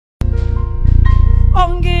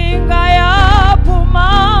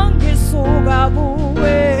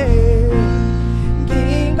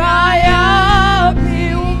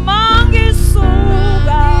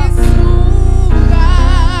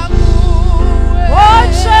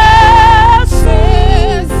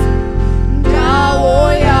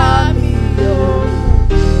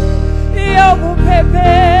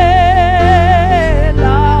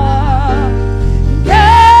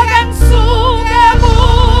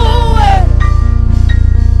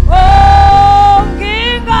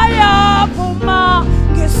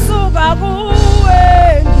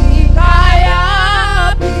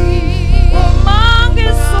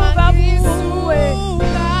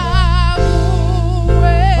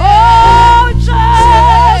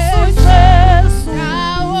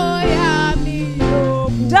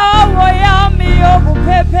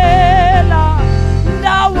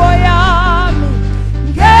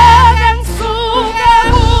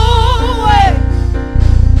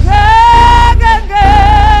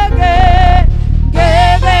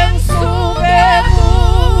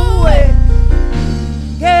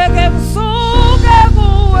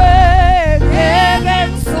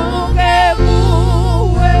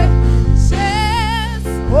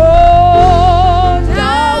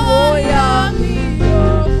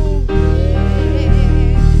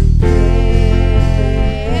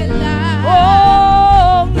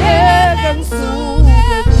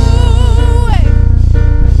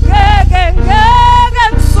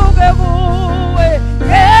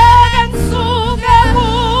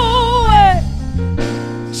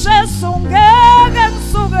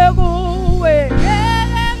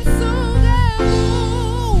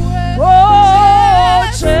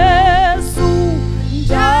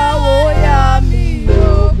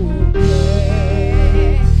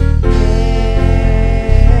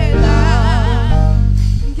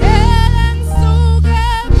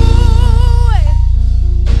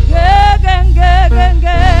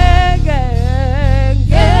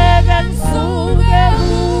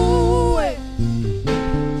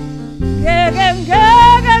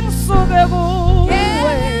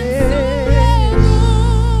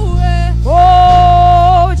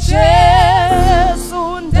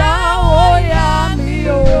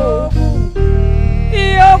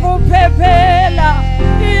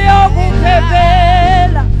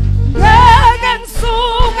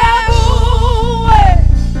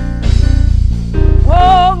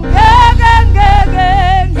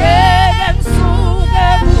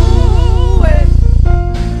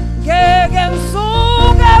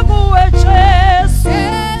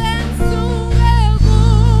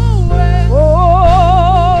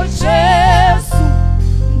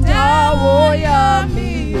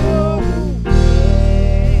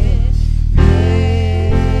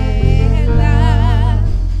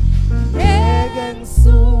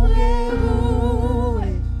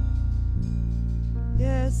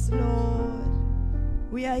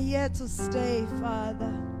here to stay,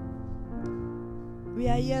 Father. We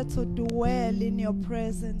are here to dwell in your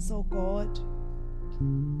presence, oh God.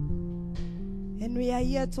 And we are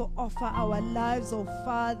here to offer our lives, oh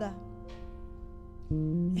Father,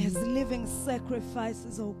 as living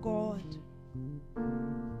sacrifices, oh God.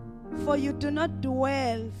 For you do not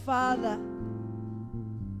dwell, Father,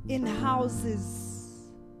 in houses,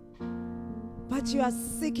 but you are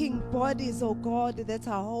seeking bodies, oh God, that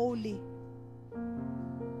are holy.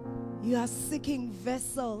 You are seeking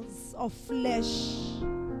vessels of flesh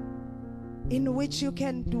in which you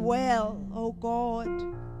can dwell, oh God.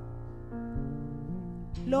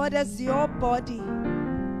 Lord, as your body,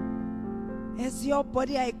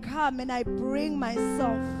 I come and I bring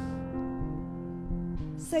myself.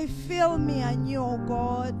 Say, fill me anew, oh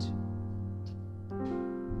God.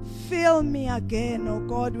 Fill me again, oh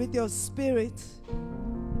God, with your spirit.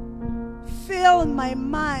 Fill my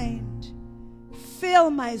mind.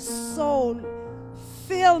 Fill my soul.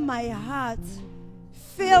 Fill my heart.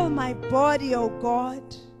 Fill my body, oh God.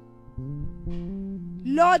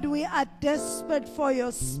 Lord, we are desperate for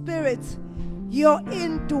your spirit, your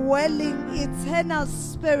indwelling, eternal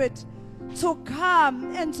spirit, to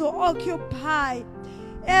come and to occupy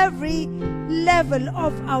every level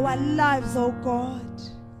of our lives, oh God.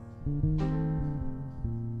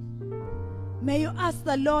 May you ask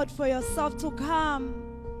the Lord for yourself to come.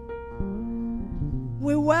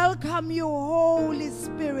 We welcome you, Holy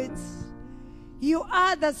Spirit. You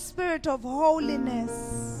are the Spirit of holiness.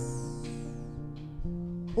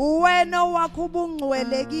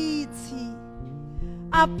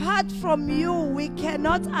 Apart from you, we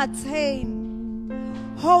cannot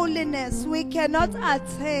attain holiness. We cannot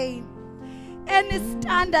attain any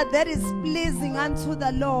standard that is pleasing unto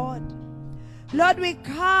the Lord. Lord, we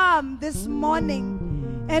come this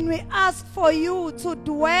morning and we ask for you to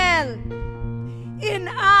dwell in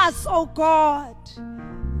us, oh God.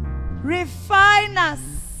 Refine us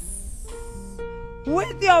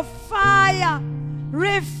with your fire.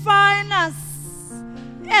 Refine us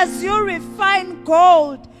as you refine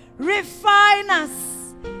gold. Refine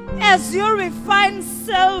us as you refine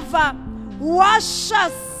silver. Wash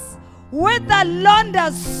us with the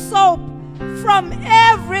launderer's soap from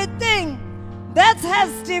everything that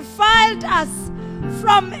has defiled us,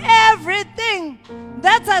 from everything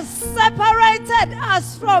that has separated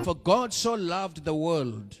us from. For God so loved the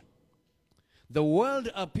world. The world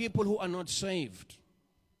are people who are not saved.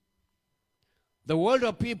 The world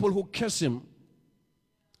are people who curse him.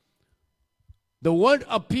 The world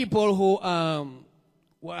are people who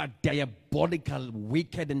are diabolical,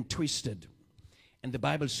 wicked, and twisted. And the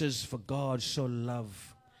Bible says, for God so loved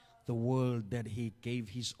the world that he gave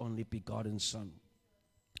his only begotten Son.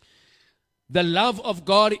 The love of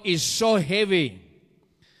God is so heavy,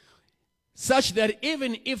 such that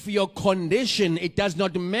even if your condition, it does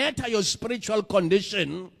not matter your spiritual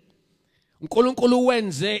condition, uNkulunkulu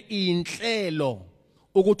wenze inhlelo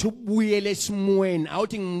ukuthi ubuyele esimweni.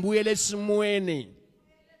 Awuthi ngibuyele esimweni.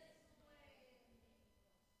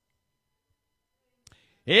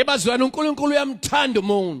 Bazwana, uNkulunkulu uyamthanda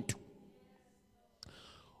umuntu.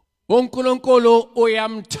 uNkulunkulu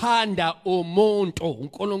uyamthanda umuntu,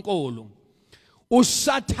 uNkulunkulu.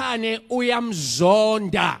 uSathane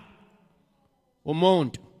uyamzonda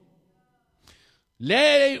umuntu.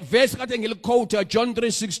 Le verse kade ngiliquote, John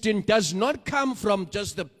 3:16, does not come from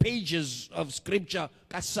just the pages of scripture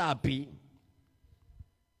kasapi.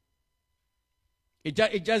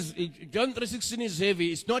 John 3:16 is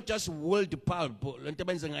heavy. It's not just world pulp.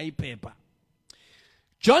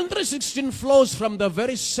 John 3:16 flows from the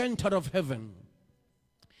very center of heaven,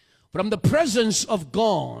 from the presence of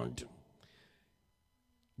God.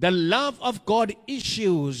 The love of God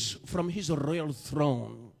issues from his royal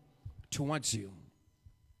throne towards you.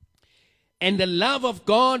 And the love of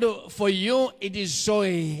God for you, it is so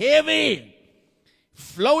heavy,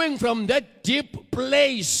 flowing from that deep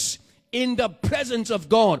place in the presence of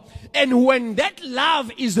God. And when that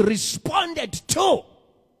love is responded to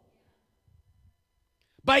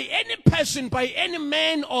by any person, by any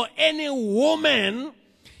man or any woman,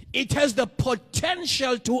 it has the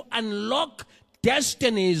potential to unlock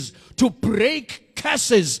destinies, to break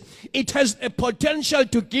curses. It has a potential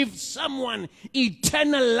to give someone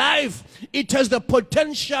eternal life. It has the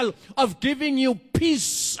potential of giving you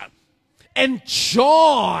peace and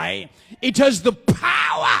joy. It has the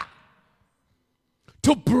power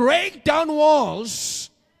to break down walls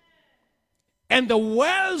and the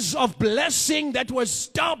wells of blessing that was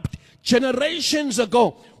stopped generations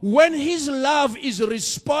ago. When his love is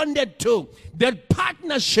responded to, that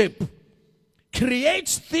partnership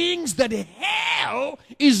creates things that hell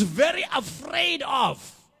is very afraid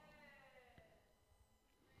of.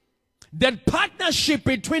 That partnership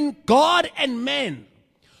between God and man,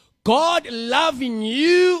 God loving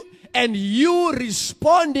you and you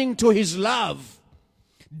responding to his love,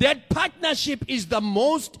 that partnership is the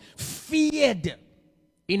most feared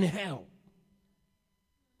in hell.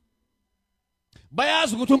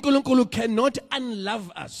 Bayazi ukuthi uNkulunkulu cannot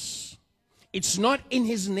unlove us. It's not in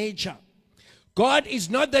his nature. God is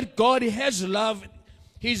not that God has love.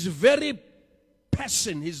 His very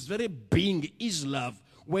person, his very being is love.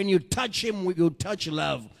 When you touch him, you touch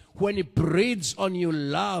love. When he breathes on you,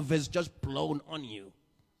 love has just blown on you.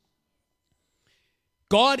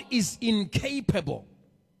 God is incapable.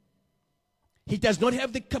 He does not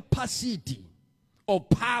have the capacity or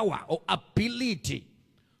power or ability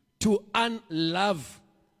to unlove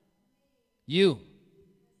you.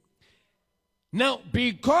 Now,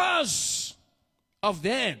 because of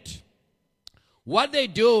that, what they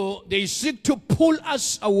do, they seek to pull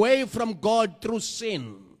us away from God through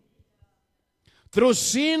sin. Through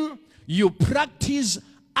sin, you practice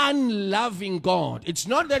unloving God. It's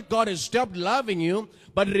not that God has stopped loving you,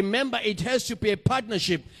 but remember, it has to be a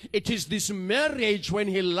partnership. It is this marriage when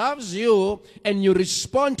he loves you and you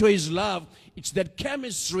respond to his love. It's that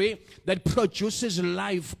chemistry that produces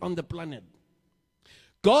life on the planet.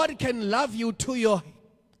 God can love you to your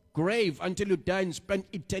grave until you die and spend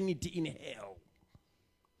eternity in hell.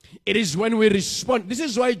 It is when we respond. This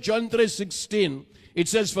is why John 3:16, it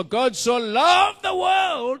says, for God so loved the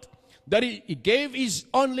world that he gave his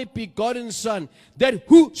only begotten Son, that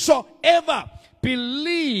whosoever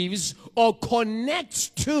believes or connects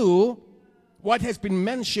to what has been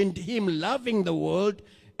mentioned, him loving the world,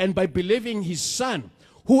 and by believing his Son,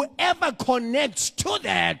 whoever connects to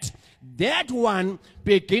that, that one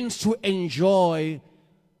begins to enjoy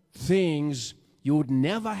things you would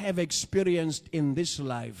never have experienced in this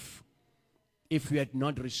life if you had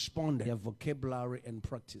not responded to their vocabulary and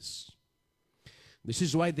practice. This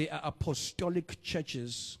is why they are apostolic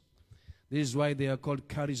churches. This is why they are called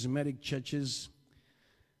charismatic churches.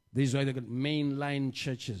 This is why they're called mainline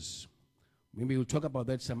churches. Maybe we'll talk about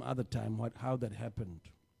that some other time, how that happened.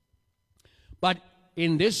 But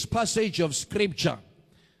in this passage of scripture,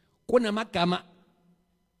 kunamagama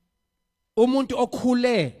umuntu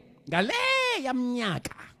okhule ngale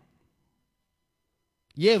yamnyaka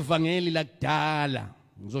yevangeli lakudala,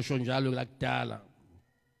 ngizosho njalo lakudala,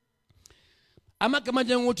 amagama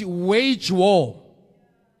njengokuthi wage war.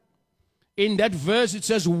 In that verse it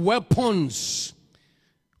says weapons,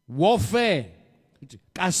 warfare,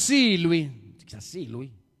 kasilwi,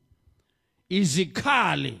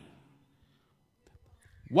 izikhali.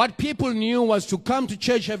 What people knew was to come to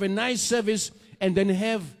church, have a nice service, and then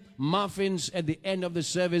have muffins at the end of the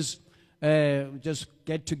service, just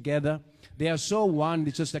get together. They are so one,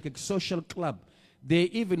 it's just like a social club. They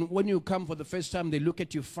even, when you come for the first time, they look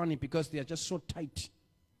at you funny because they are just so tight.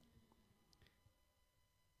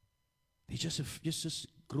 They're just a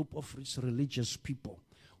group of religious people.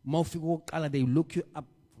 They look you up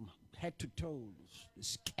from head to toe, they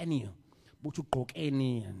scan you.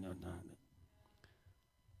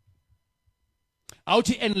 Out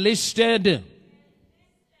enlisted.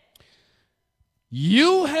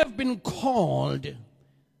 You have been called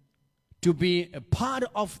to be a part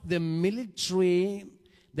of the military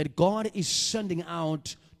that God is sending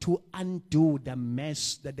out to undo the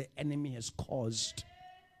mess that the enemy has caused.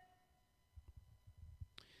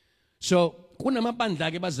 So,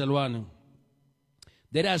 kunamabandla ke bazalwane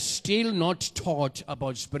that are still not taught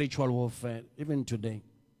about spiritual warfare, even today.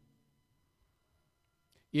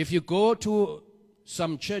 If you go to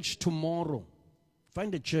some church tomorrow,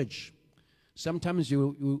 find a church. Sometimes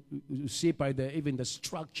you see by even the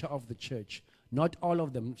structure of the church. Not all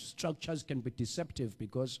of them. Structures can be deceptive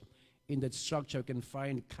because in that structure you can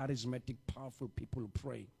find charismatic, powerful people who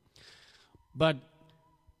pray. But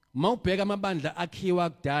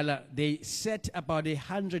they set about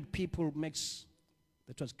 100 people max.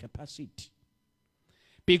 That was capacity.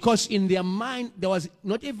 Because in their mind there was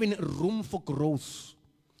not even room for growth.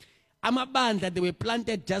 Amabandla, they were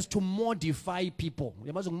planted just to modify people.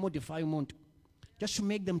 They must modify umuntu, just to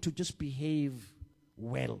make them to just behave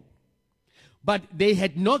well. But they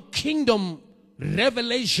had no kingdom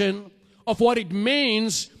revelation of what it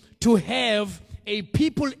means to have a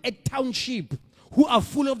people, a township, who are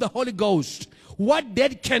full of the Holy Ghost. What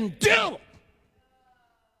that can do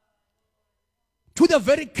to the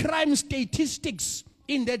very crime statistics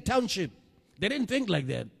in that township. They didn't think like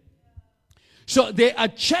that. So there are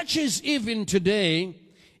churches even today,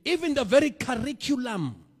 even the very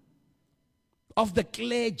curriculum of the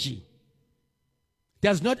clergy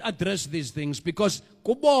does not address these things because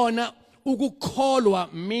kubona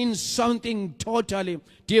ukukholwa means something totally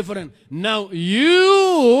different. Now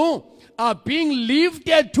you are being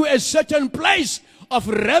lifted to a certain place of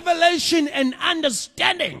revelation and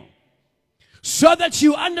understanding, so that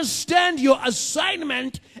you understand your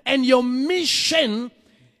assignment and your mission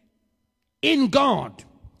in God.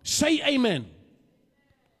 Say amen.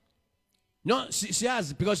 No,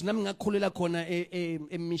 siyazi because nami ngakhulela khona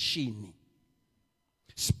emission.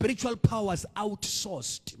 Spiritual powers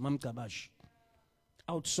outsourced, mamcabash.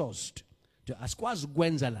 Outsourced. Asikwazi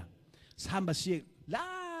ukwenza la. Sihamba siye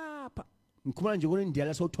lapha. Ngikhuluma nje kule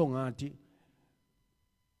ndiyala sothongathi.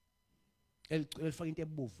 Elifaka into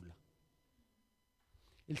ebuvu la.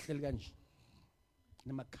 Elihleli kanje.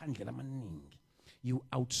 Namakhandlela amaningi. You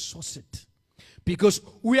outsource it. Because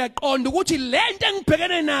we are on the ukuthi lento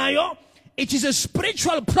engibhekene nayo, it is a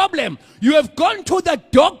spiritual problem. You have gone to the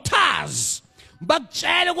doctors. But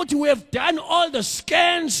we have done all the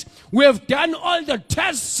scans, we have done all the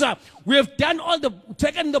tests, we have done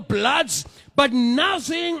taken the bloods, but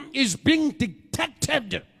nothing is being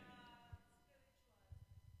detected.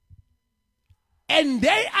 And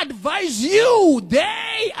they advise you.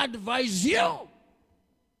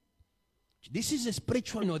 This is a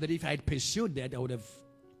spiritual, that if I had pursued that, I would have.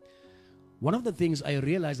 One of the things I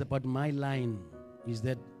realized about my line is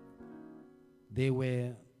that they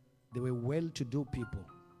were well-to-do people.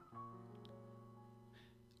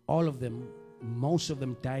 All of them, most of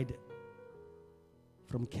them died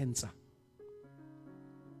from cancer.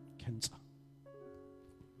 Cancer.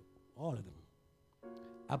 All of them.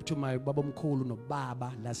 Up to my Baba Mkulu no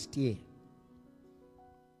Baba last year.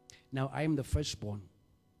 Now I am the firstborn.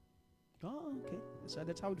 Oh, okay. So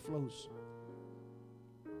that's how it flows.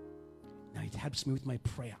 Now it helps me with my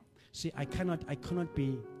prayer. See, I cannot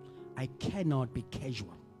be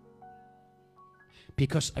casual.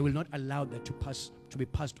 Because I will not allow that to be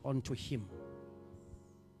passed on to him.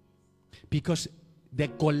 Because the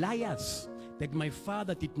Goliaths that my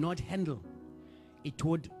father did not handle, it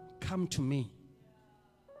would come to me.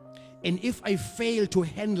 And if I fail to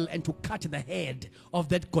handle and to cut the head of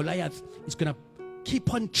that Goliath, it's going to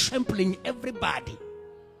keep on trampling everybody.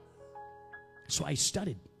 So I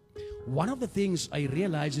studied. One of the things I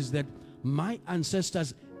realized is that my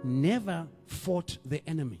ancestors never fought the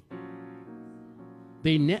enemy.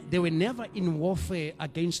 They were never in warfare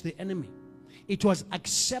against the enemy. It was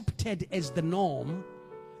accepted as the norm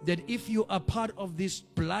that if you are part of this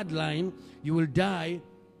bloodline, you will die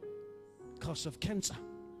because of cancer.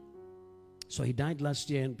 So he died last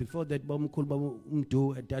year, and before that, Baba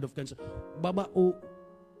Mkulu had died of cancer. Baba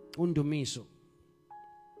Undumiso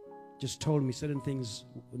just told me certain things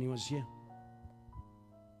when he was here.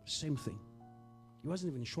 Same thing. He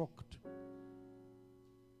wasn't even shocked.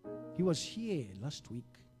 He was here last week.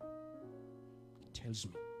 He tells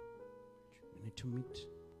me, we need to meet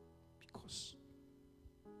because.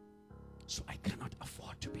 So I cannot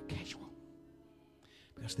afford to be casual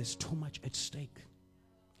because there's too much at stake.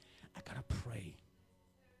 I gotta pray.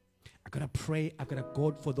 I gotta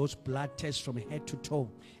go for those blood tests from head to toe.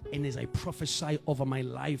 And as I prophesy over my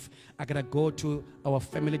life, I gotta go to our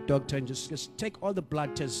family doctor and just take all the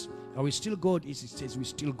blood tests. Are we still good? He says we're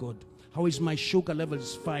still good. How is my sugar level?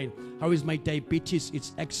 It's fine. How is my diabetes?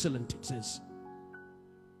 It's excellent, it says.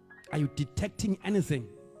 Are you detecting anything?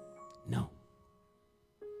 No.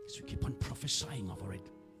 So we keep on prophesying over it.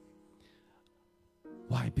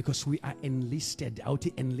 Why? Because we are enlisted,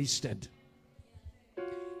 enlisted.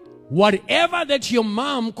 Whatever that your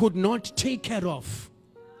mom could not take care of,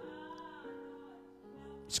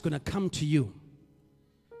 it's going to come to you.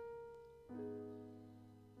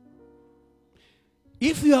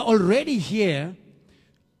 If you are already here,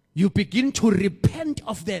 you begin to repent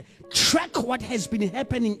of the track what has been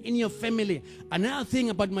happening in your family. Another thing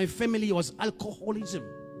about my family was alcoholism.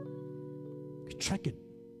 You track it.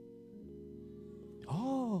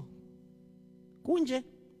 Oh. Kunje.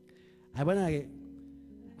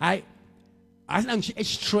 I think it's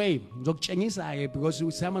stray because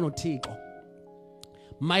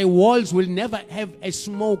my walls will never have a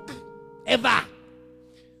smoke ever.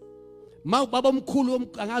 Ma baba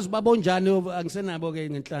mkhulu angazi baba onjani angisenabo ke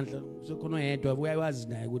ngenhlanhla sokhona yedwa uyawazi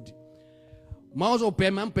naye ukuthi ma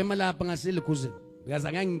uzobhema ngibhema lapha ngasile kuzini because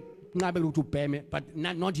anganginqabe ukuthi ubheme but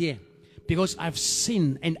not here because I've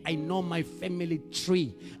seen and I know my family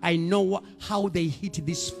tree. I know how they hit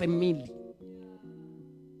this family.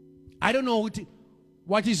 I don't know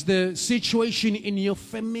what is the situation in your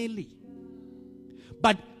family,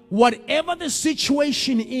 but whatever the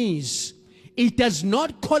situation is, it does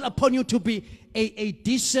not call upon you to be a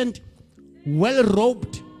decent,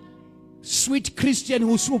 well-robed, sweet Christian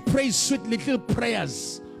who prays sweet little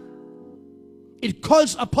prayers. it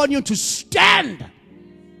calls upon you to stand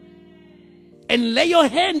and lay your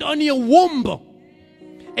hand on your womb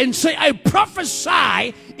and say, I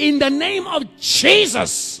prophesy in the name of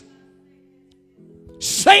Jesus.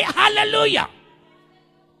 Say hallelujah.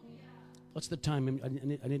 What's the time?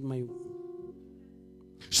 I need my...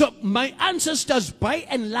 So my ancestors, by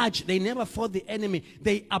and large, they never fought the enemy.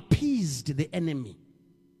 They appeased the enemy.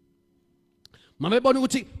 Mamebona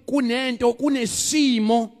ukuthi kunento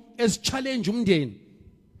kunesimo esi-challenge umndeni.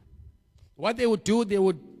 What they would do, they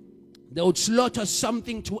would slaughter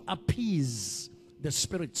something to appease the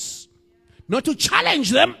spirits. Not to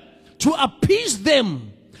challenge them, to appease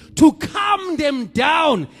them, to calm them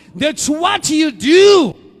down. That's what you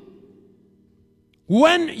do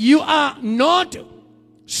when you are not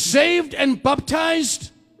saved and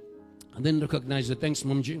baptized. And then recognize the thanks,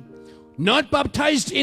 Momji. Not baptized in